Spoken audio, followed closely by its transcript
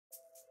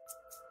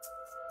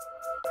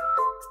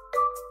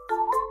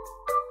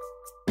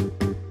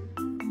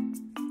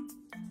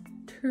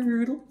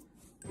Turtle.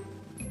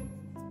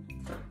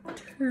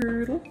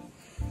 Turtle.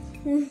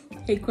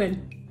 Hey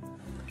Quinn,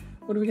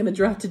 what are we gonna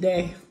draw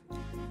today?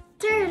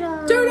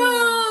 Turtles!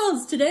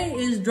 Turtles! Today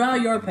is Draw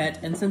Your Pet,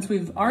 and since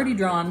we've already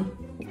drawn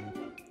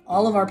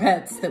all of our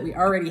pets that we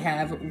already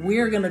have,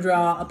 we're gonna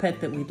draw a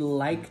pet that we'd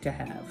like to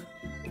have.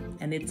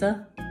 And it's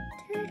a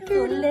turtle.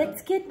 So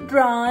let's get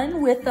drawn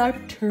with our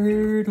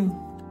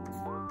turtle.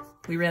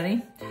 We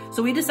ready?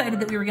 So we decided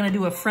that we were gonna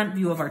do a front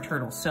view of our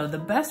turtle. So the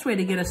best way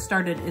to get us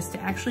started is to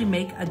actually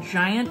make a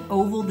giant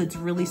oval that's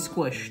really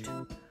squished.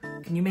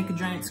 Can you make a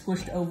giant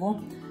squished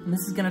oval? And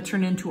this is gonna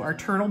turn into our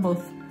turtle,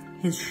 both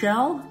his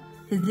shell,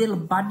 his little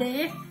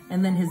body,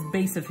 and then his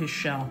base of his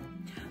shell.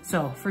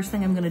 So first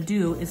thing I'm gonna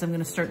do is I'm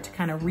gonna start to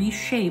kind of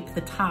reshape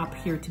the top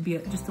here to be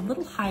just a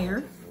little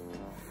higher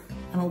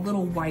and a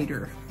little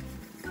wider.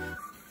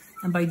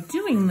 And by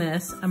doing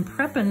this, I'm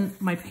prepping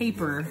my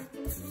paper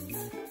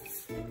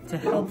to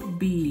help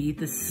be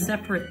the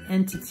separate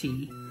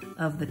entity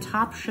of the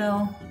top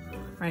shell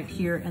right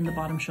here and the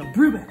bottom shell.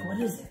 Brubeck, what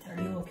is it?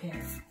 Are you okay?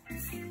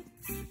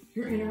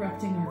 You're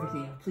interrupting our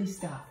video. Please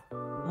stop.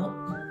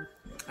 Oh.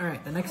 All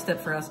right, the next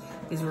step for us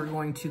is we're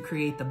going to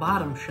create the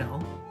bottom shell,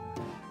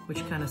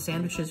 which kind of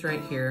sandwiches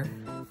right here,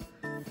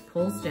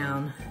 pulls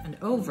down and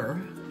over.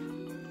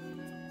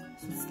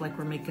 So it's like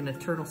we're making a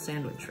turtle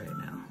sandwich right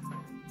now.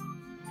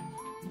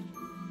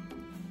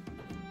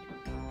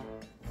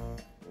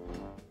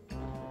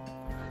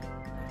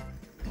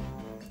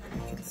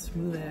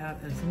 Smooth it out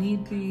as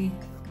need be.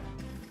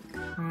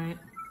 All right.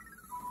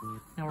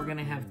 Now we're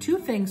gonna have two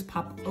things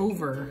pop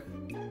over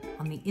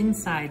on the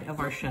inside of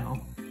our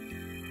shell,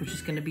 which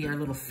is gonna be our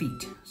little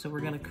feet. So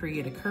we're gonna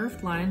create a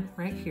curved line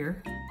right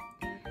here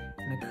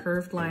and a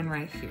curved line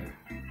right here.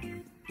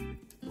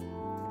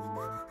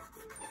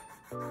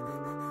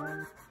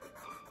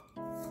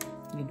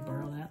 Need to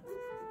borrow that?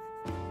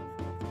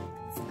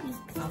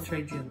 I'll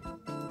trade you.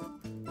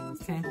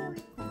 Okay.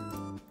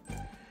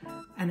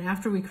 And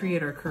after we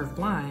create our curved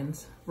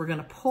lines, we're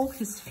gonna pull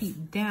his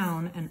feet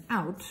down and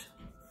out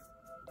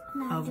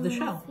of the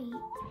shell. Feet.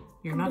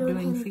 You're not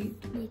doing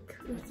feet? Like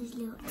with his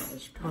little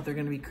eyes. Oh, they're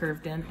gonna be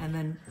curved in. And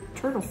then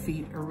turtle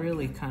feet are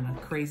really kind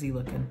of crazy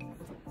looking.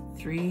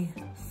 3,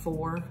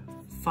 4,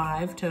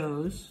 5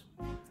 toes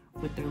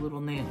with their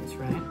little nails,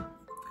 right?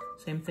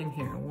 Same thing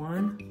here.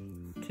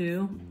 1,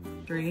 2,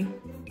 3,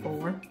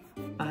 4,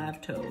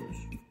 5 toes.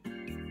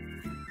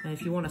 And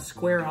if you want to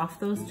square off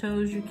those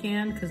toes, you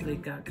can, because they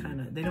got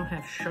they don't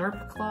have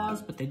sharp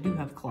claws, but they do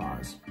have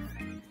claws.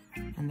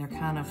 And they're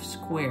kind of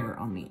square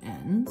on the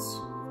ends.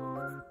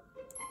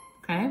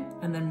 Okay,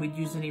 and then we'd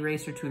use an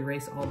eraser to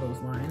erase all those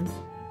lines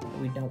that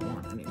we don't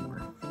want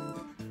anymore,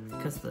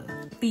 because the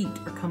feet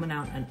are coming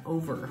out and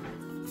over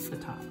the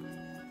top.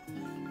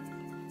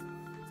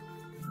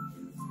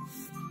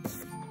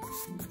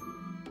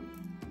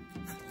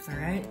 All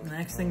right, the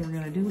next thing we're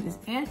gonna do is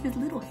add his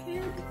little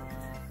head.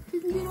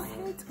 His little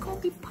head's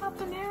gonna be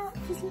popping out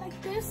just like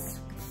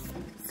this.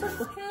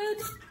 Circle head.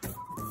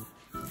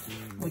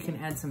 We can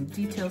add some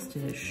details to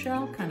his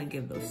shell, kind of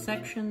give those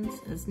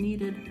sections as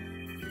needed.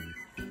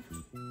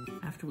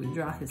 After we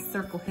draw his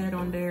circle head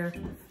on there,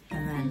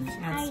 and then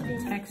add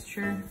some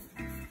texture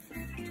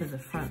to the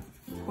front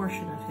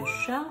portion of his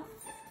shell.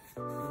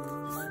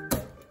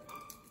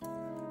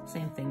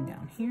 Same thing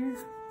down here.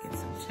 Get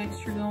some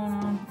texture going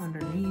on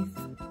underneath.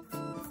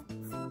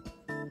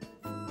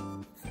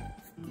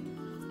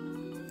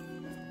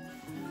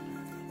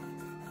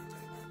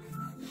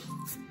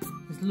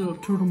 His little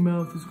turtle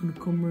mouth is gonna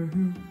come right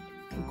here,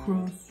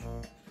 across.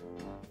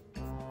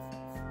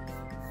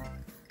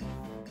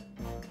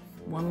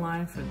 One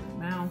line for the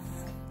mouth,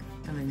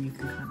 and then you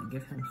can kind of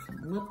give him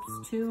some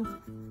lips too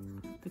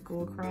that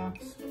go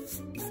across.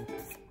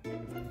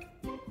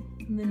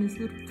 And then his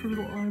little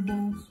turtle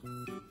eyeballs.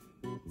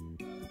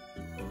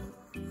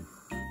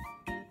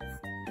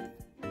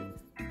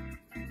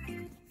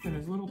 And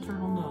his little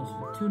turtle nose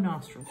with 2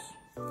 nostrils.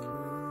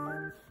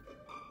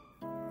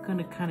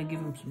 Gonna kind of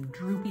give him some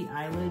droopy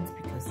eyelids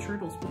because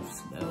turtles move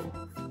slow.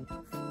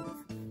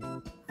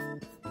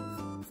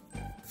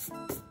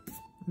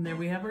 And there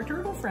we have our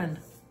turtle friend.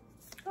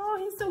 Oh,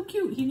 he's so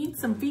cute. He needs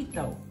some feet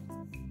though.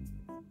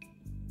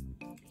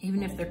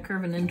 Even if they're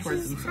curving in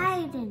towards himself. He's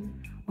hiding.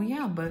 Well,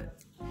 yeah,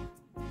 but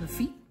the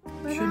feet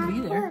should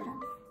be there.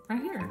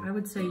 Right here. I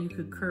would say you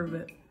could curve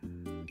it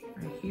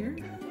right here.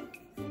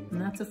 And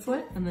that's a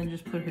foot. And then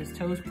just put his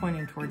toes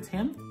pointing towards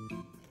him.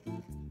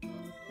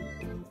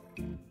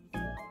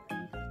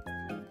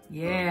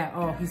 Yeah,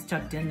 oh, he's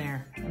tucked in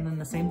there. And then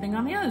the same thing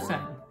on the other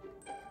side.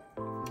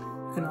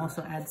 You can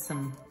also add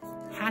some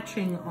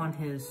hatching on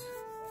his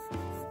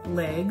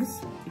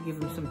legs to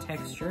give him some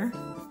texture.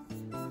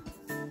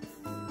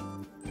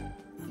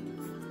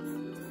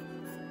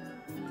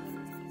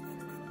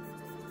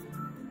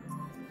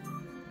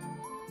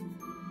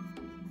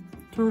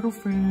 Turtle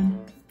friend.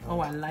 Oh,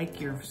 I like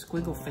your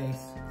squiggle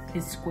face.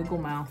 His squiggle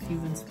mouth,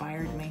 you've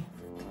inspired me.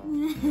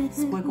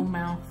 Squiggle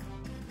mouth.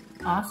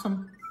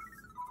 Awesome.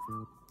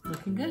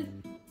 Looking good.